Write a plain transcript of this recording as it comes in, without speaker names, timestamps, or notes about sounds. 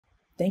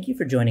Thank you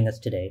for joining us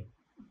today.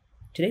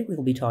 Today we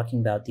will be talking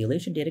about the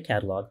Alation Data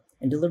Catalog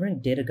and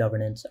delivering data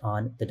governance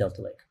on the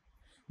Delta Lake.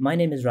 My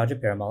name is Raja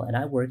Peramal, and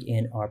I work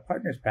in our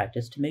partners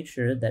practice to make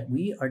sure that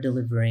we are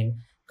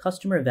delivering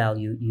customer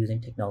value using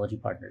technology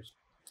partners.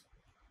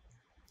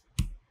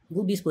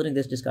 We'll be splitting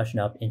this discussion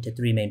up into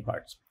three main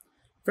parts.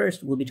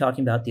 First, we'll be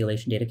talking about the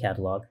Alation Data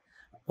Catalog,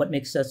 what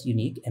makes us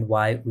unique and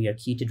why we are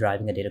key to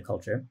driving a data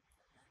culture.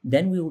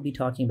 Then we will be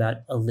talking about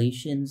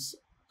Alation's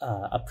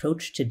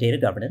approach to data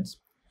governance.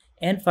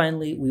 And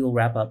finally, we will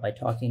wrap up by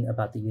talking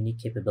about the unique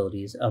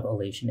capabilities of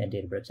Alation and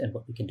Databricks and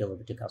what we can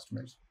deliver to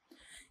customers.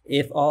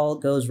 If all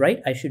goes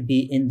right, I should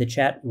be in the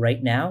chat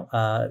right now,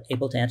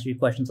 able to answer your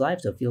questions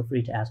live, so feel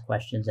free to ask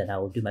questions and I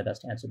will do my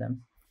best to answer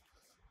them.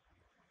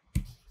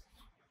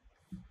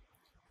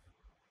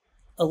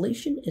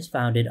 Alation is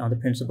founded on the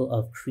principle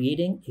of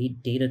creating a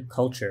data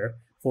culture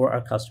for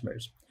our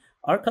customers.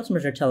 Our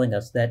customers are telling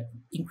us that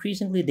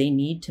increasingly they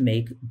need to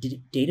make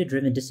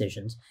data-driven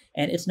decisions,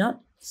 and it's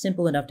not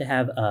simple enough to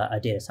have a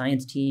data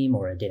science team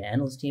or a data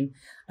analyst team.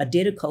 A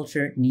data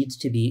culture needs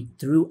to be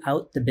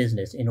throughout the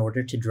business in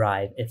order to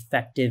drive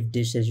effective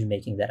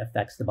decision-making that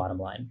affects the bottom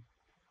line.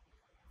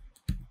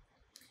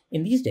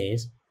 In these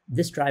days,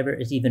 this driver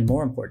is even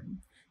more important.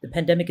 The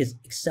pandemic is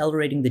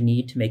accelerating the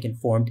need to make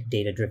informed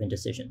data-driven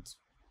decisions.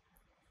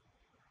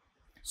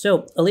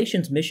 So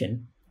Alation's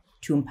mission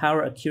to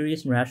empower a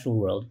curious and rational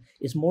world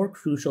is more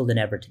crucial than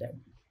ever today.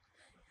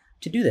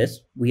 To do this,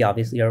 we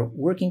obviously are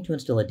working to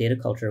instill a data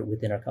culture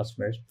within our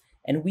customers,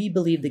 and we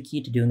believe the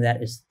key to doing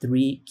that is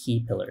three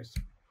key pillars.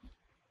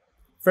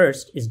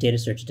 First is data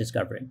search and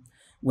discovery.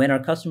 When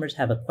our customers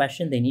have a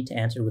question they need to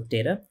answer with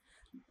data,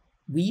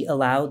 we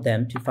allow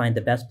them to find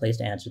the best place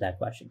to answer that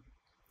question.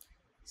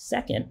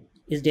 Second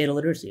is data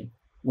literacy.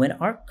 When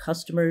our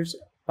customers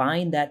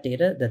find that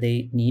data that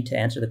they need to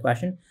answer the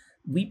question,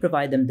 we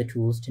provide them the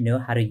tools to know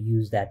how to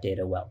use that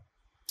data well.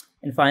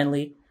 And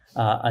finally,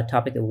 a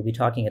topic that we'll be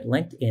talking at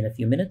length in a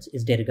few minutes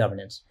is data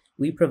governance.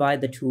 We provide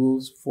the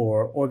tools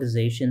for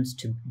organizations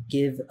to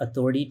give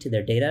authority to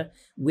their data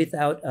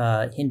without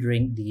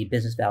hindering the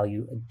business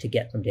value to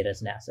get from data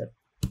as an asset.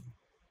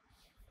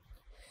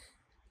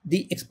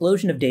 The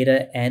explosion of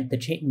data and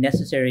the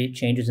necessary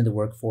changes in the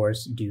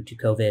workforce due to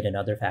COVID and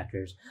other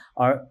factors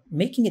are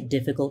making it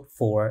difficult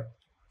for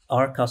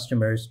our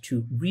customers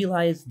to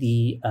realize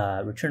the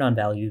return on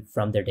value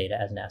from their data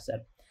as an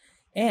asset.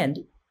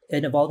 And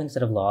an evolving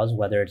set of laws,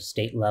 whether it's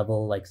state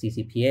level like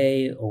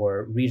CCPA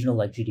or regional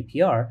like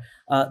GDPR,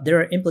 there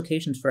are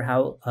implications for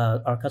how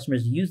our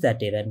customers use that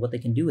data and what they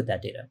can do with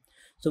that data.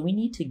 So we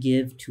need to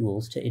give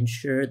tools to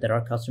ensure that our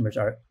customers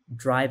are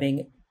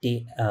driving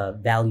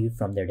value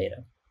from their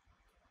data.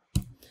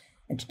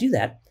 And to do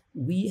that,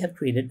 we have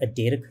created a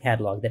data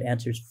catalog that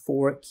answers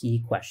four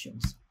key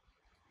questions.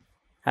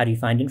 How do you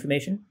find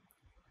information?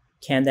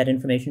 Can that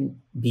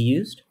information be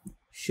used?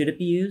 Should it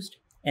be used?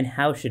 And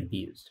how should it be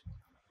used?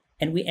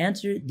 And we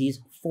answer these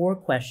four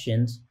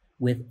questions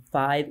with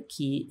 5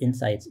 key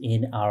insights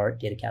in our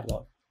data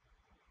catalog.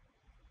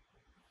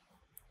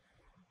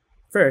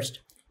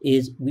 First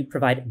is we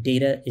provide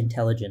data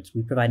intelligence.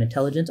 We provide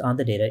intelligence on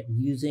the data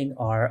using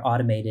our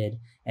automated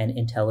and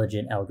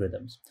intelligent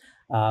algorithms.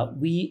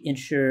 We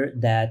ensure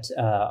that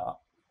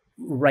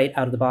right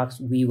out of the box,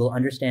 we will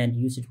understand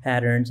usage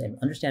patterns and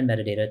understand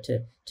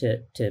metadata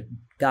to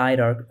guide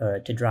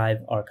to drive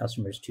our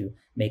customers to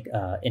make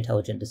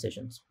intelligent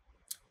decisions.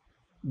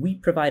 We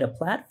provide a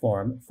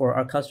platform for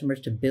our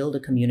customers to build a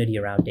community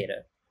around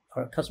data.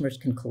 Our customers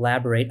can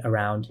collaborate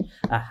around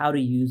how to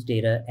use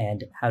data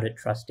and how to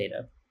trust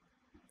data.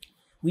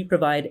 We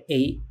provide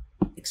an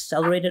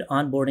accelerated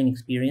onboarding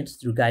experience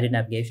through guided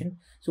navigation.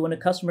 So when a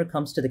customer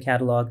comes to the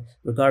catalog,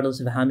 regardless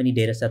of how many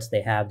data sets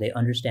they have, they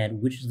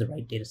understand which is the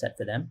right data set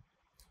for them.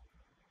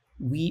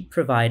 We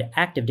provide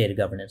active data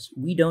governance.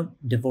 We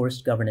don't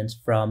divorce governance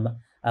from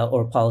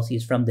or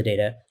policies from the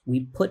data.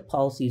 We put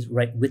policies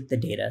right with the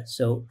data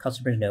so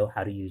customers know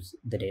how to use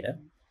the data.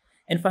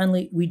 And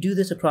finally, we do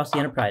this across the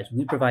enterprise.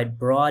 We provide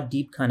broad,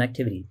 deep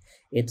connectivity.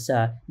 It's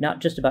not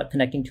just about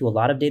connecting to a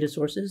lot of data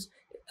sources.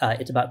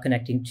 It's about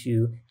connecting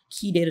to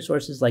key data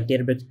sources like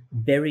Databricks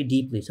very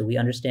deeply so we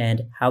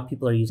understand how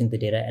people are using the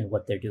data and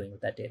what they're doing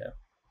with that data.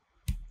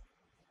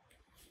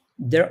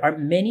 There are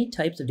many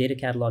types of data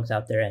catalogs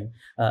out there, and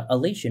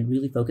Alation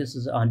really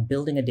focuses on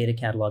building a data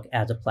catalog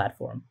as a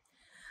platform.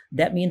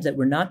 That means that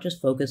we're not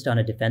just focused on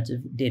a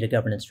defensive data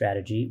governance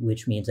strategy,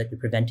 which means that you're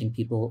preventing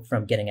people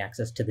from getting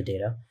access to the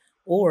data,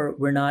 or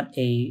we're not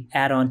an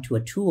add-on to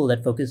a tool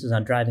that focuses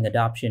on driving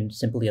adoption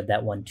simply of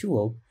that one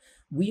tool.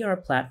 We are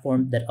a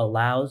platform that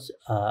allows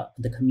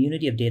the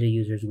community of data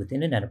users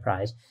within an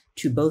enterprise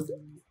to both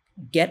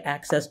get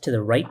access to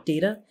the right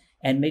data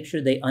and make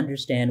sure they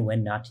understand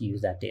when not to use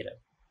that data.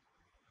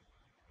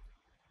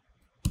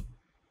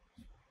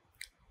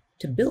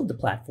 To build the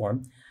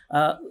platform,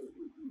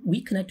 we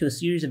connect to a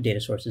series of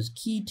data sources,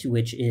 key to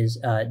which is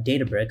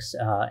Databricks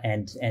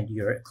and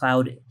your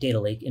cloud data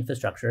lake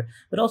infrastructure,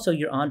 but also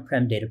your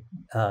on-prem data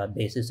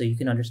bases so you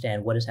can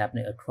understand what is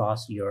happening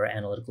across your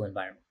analytical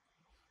environment.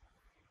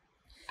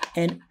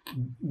 And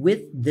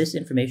with this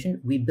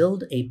information, we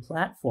build a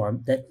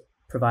platform that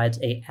provides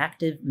an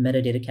active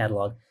metadata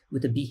catalog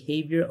with a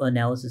behavioral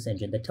analysis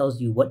engine that tells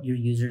you what your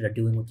users are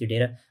doing with your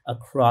data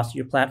across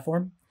your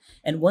platform.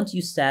 And once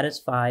you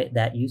satisfy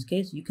that use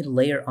case, you can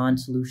layer on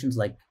solutions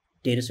like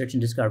data search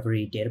and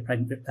discovery, data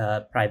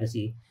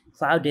privacy,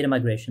 cloud data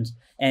migrations,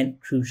 and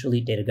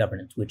crucially, data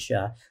governance, which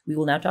we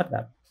will now talk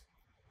about.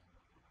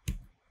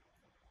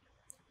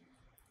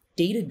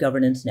 Data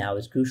governance now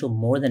is crucial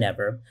more than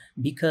ever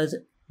because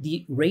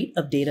the rate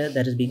of data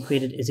that is being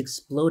created is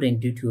exploding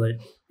due to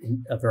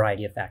a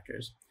variety of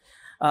factors.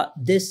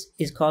 This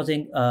is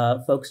causing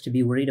folks to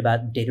be worried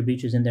about data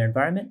breaches in their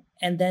environment,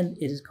 and then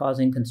it is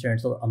causing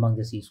concerns among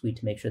the C-suite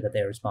to make sure that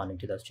they're responding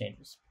to those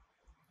changes.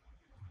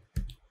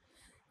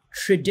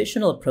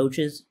 Traditional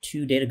approaches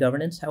to data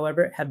governance,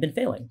 however, have been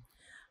failing.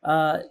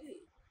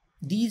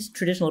 These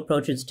traditional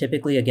approaches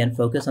typically, again,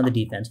 focus on the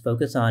defense,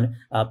 focus on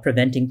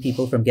preventing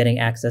people from getting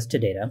access to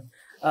data.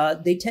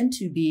 They tend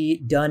to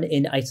be done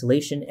in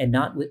isolation and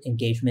not with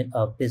engagement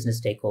of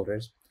business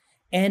stakeholders.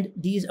 And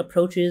these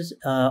approaches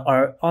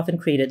are often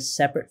created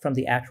separate from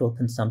the actual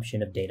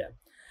consumption of data.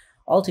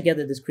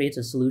 Altogether, this creates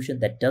a solution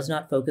that does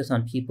not focus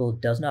on people,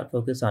 does not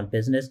focus on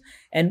business,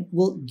 and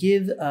will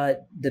give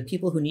the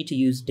people who need to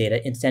use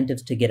data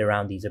incentives to get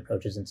around these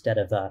approaches instead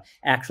of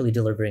actually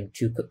delivering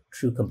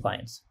true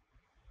compliance.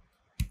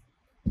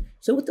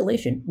 So with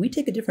Alation, we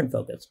take a different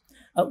focus.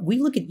 We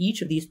look at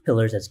each of these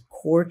pillars as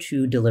core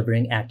to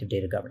delivering active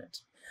data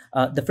governance.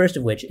 The first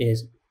of which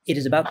is it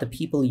is about the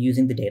people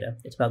using the data.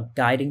 It's about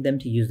guiding them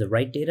to use the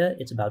right data.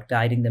 It's about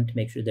guiding them to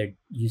make sure they're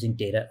using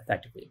data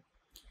effectively.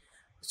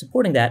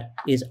 Supporting that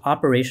is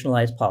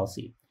operationalized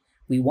policy.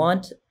 We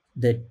want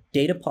the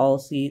data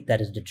policy that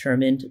is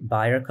determined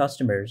by our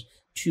customers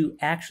to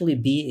actually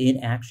be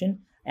in action,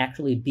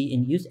 actually be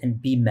in use,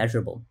 and be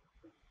measurable.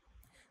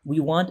 We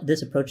want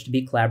this approach to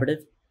be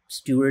collaborative.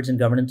 Stewards and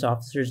governance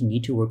officers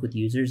need to work with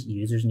users.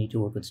 Users need to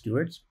work with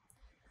stewards.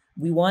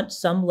 We want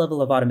some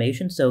level of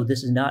automation, so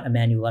this is not a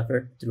manual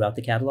effort throughout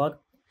the catalog.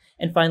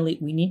 And finally,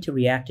 we need to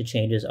react to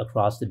changes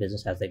across the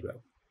business as they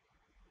grow.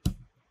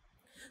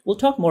 We'll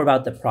talk more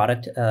about the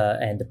product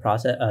and the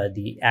process,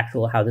 the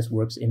actual how this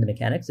works in the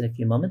mechanics in a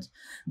few moments.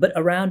 But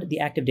around the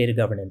active data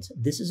governance,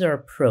 this is our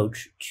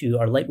approach to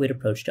our lightweight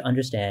approach to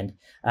understand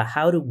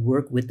how to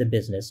work with the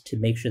business to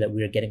make sure that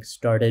we are getting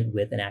started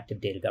with an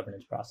active data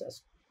governance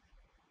process.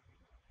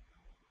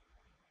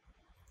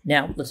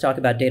 Now, let's talk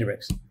about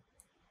Databricks.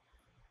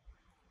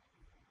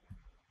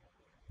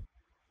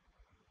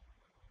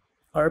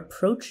 Our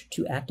approach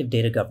to active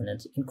data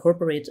governance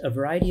incorporates a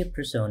variety of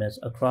personas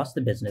across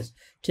the business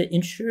to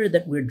ensure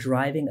that we're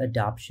driving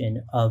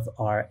adoption of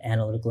our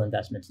analytical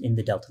investments in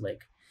the Delta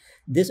Lake.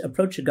 This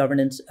approach to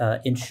governance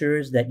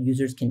ensures that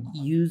users can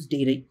use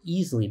data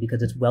easily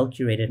because it's well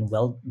curated and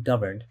well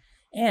governed,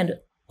 and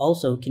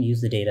also can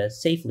use the data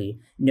safely,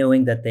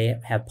 knowing that they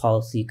have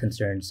policy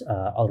concerns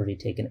already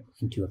taken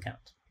into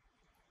account.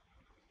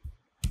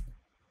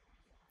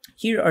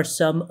 Here are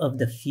some of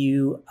the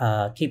few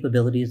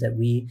capabilities that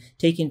we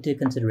take into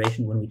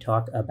consideration when we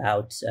talk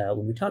about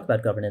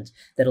governance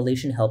that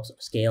Alation helps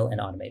scale and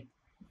automate.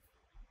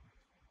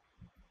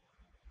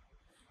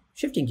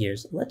 Shifting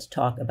gears, let's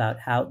talk about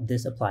how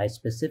this applies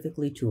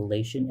specifically to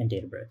Alation and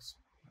Databricks.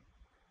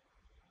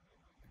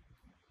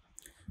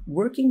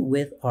 Working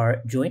with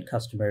our joint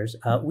customers,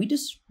 we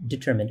just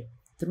determined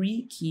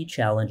 3 key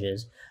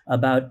challenges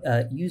about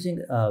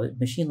using a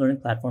machine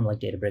learning platform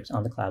like Databricks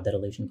on the cloud that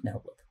Alation can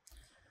help with.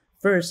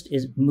 First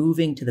is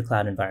moving to the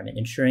cloud environment.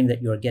 Ensuring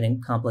that you're getting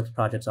complex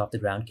projects off the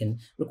ground can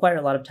require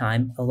a lot of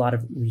time, a lot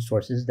of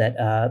resources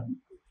that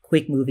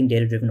quick-moving,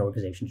 data-driven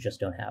organizations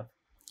just don't have.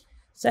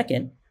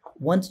 Second,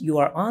 once you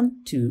are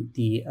onto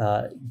the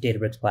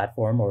Databricks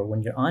platform, or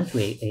when you're onto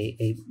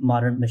a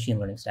modern machine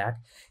learning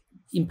stack,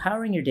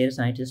 empowering your data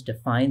scientists to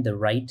find the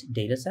right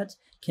data sets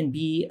can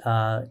be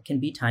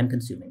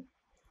time-consuming.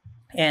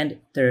 And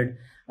third,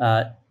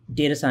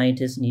 data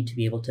scientists need to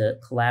be able to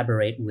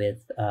collaborate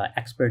with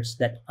experts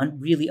that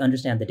really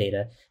understand the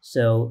data,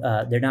 so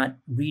they're not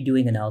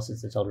redoing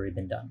analysis that's already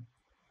been done.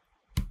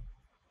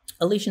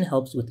 Alation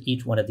helps with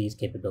each one of these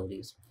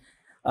capabilities.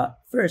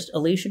 First,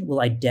 Alation will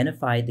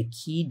identify the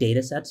key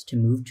data sets to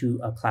move to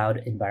a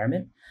cloud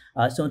environment.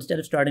 So instead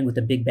of starting with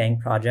a big bang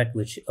project,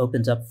 which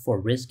opens up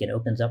for risk and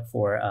opens up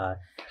for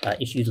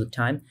issues with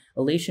time,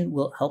 Alation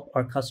will help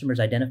our customers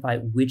identify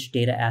which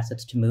data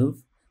assets to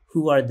move,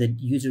 who are the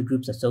user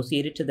groups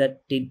associated to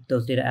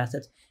those data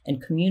assets,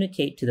 and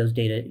communicate to those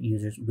data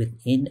users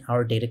within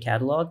our data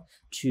catalog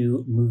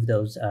to move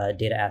those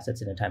data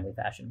assets in a timely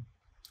fashion.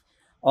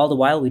 All the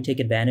while, we take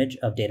advantage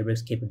of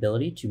Databricks'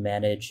 capability to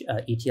manage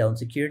ETL and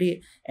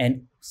security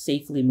and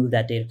safely move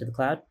that data to the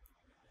cloud.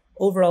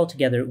 Overall,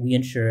 together, we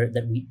ensure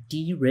that we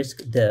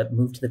de-risk the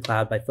move to the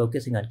cloud by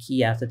focusing on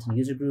key assets and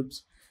user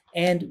groups,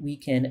 and we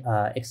can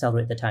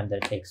accelerate the time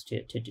that it takes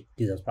to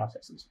do those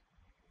processes.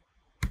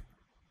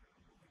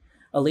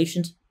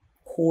 Alation's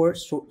core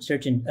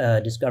search and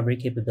discovery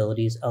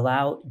capabilities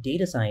allow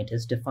data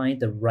scientists to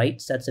find the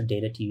right sets of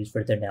data to use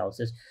for their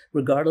analysis,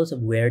 regardless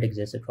of where it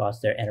exists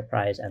across their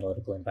enterprise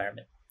analytical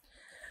environment.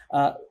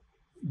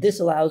 This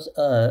allows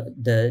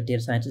the data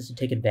scientists to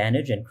take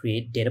advantage and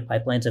create data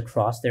pipelines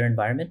across their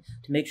environment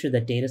to make sure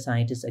that data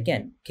scientists,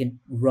 again, can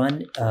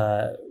run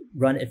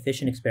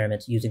efficient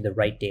experiments using the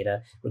right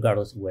data,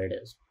 regardless of where it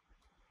is.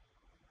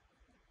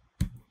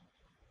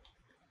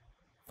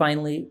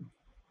 Finally,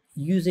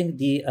 using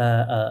the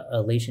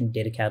Alation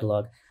data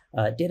catalog,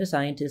 data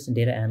scientists and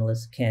data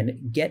analysts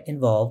can get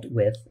involved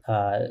with,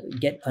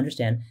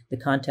 understand the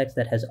context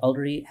that has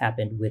already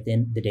happened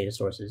within the data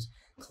sources,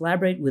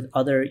 collaborate with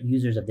other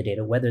users of the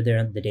data, whether they're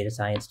on the data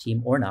science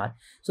team or not,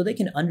 so they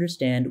can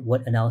understand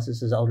what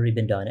analysis has already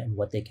been done and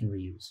what they can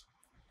reuse.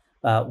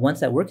 Once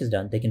that work is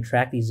done, they can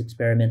track these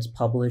experiments,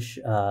 publish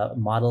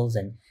models,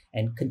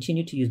 and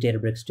continue to use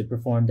Databricks to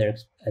perform their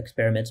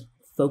experiments,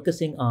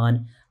 focusing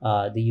on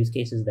the use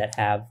cases that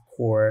have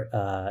core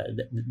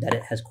that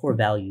it has core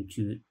value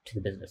to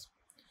the business.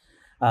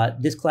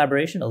 This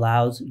collaboration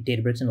allows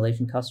Databricks and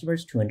Alation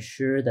customers to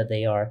ensure that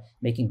they are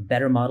making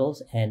better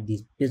models and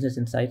these business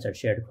insights are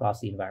shared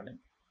across the environment.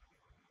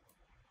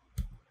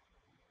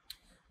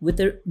 With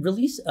the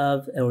release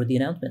of, or the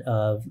announcement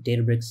of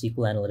Databricks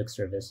SQL Analytics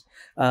Service,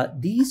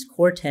 these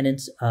core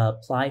tenets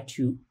apply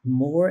to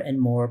more and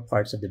more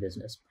parts of the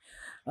business.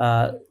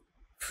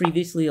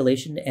 Previously,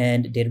 Alation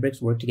and Databricks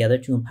worked together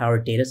to empower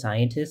data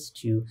scientists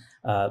to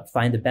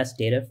find the best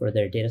data for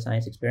their data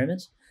science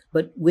experiments.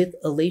 But with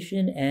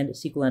Alation and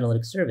SQL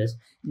Analytics Service,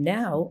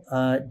 now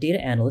data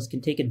analysts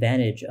can take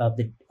advantage of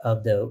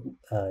the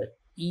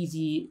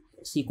easy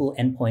SQL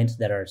endpoints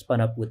that are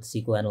spun up with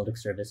SQL Analytics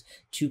Service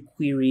to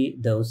query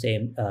those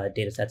same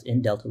data sets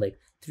in Delta Lake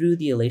through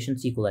the Alation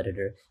SQL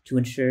editor to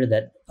ensure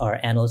that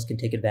our analysts can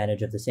take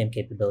advantage of the same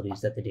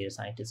capabilities that the data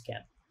scientists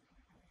can.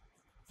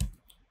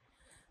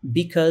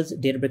 Because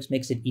Databricks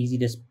makes it easy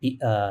to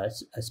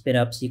spin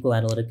up SQL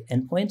Analytic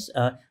endpoints,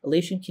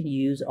 Alation can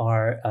use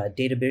our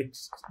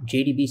Databricks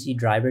JDBC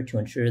driver to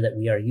ensure that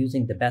we are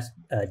using the best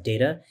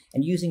data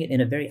and using it in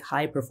a very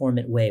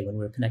high-performant way when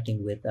we're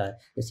connecting with the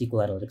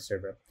SQL Analytics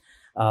server.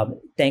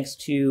 Thanks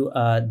to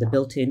the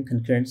built-in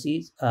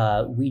concurrencies,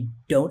 we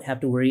don't have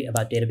to worry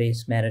about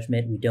database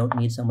management. We don't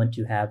need someone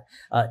to have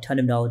a ton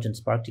of knowledge in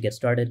Spark to get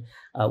started.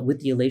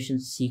 With the Alation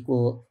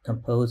SQL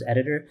Compose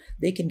editor,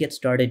 they can get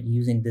started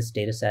using this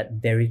data set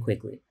very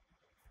quickly.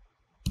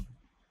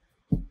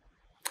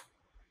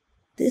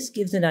 This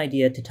gives an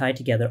idea to tie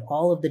together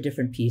all of the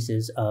different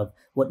pieces of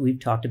what we've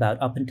talked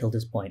about up until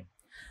this point.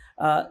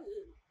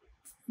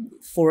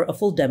 For a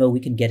full demo, we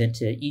can get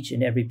into each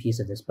and every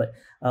piece of this, but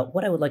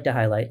what I would like to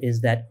highlight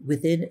is that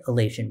within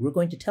Alation, we're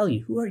going to tell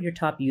you who are your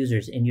top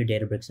users in your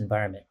Databricks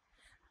environment.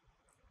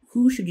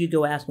 Who should you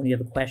go ask when you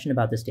have a question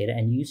about this data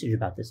and usage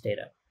about this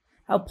data?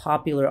 How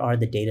popular are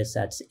the data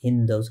sets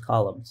in those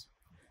columns?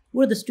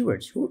 Who are the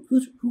stewards?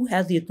 Who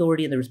has the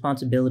authority and the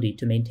responsibility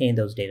to maintain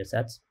those data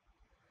sets?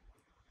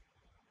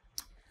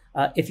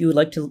 If you would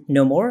like to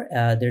know more,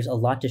 there's a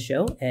lot to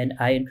show, and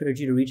I encourage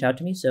you to reach out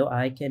to me so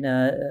I can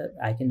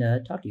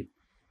talk to you.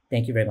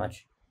 Thank you very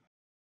much.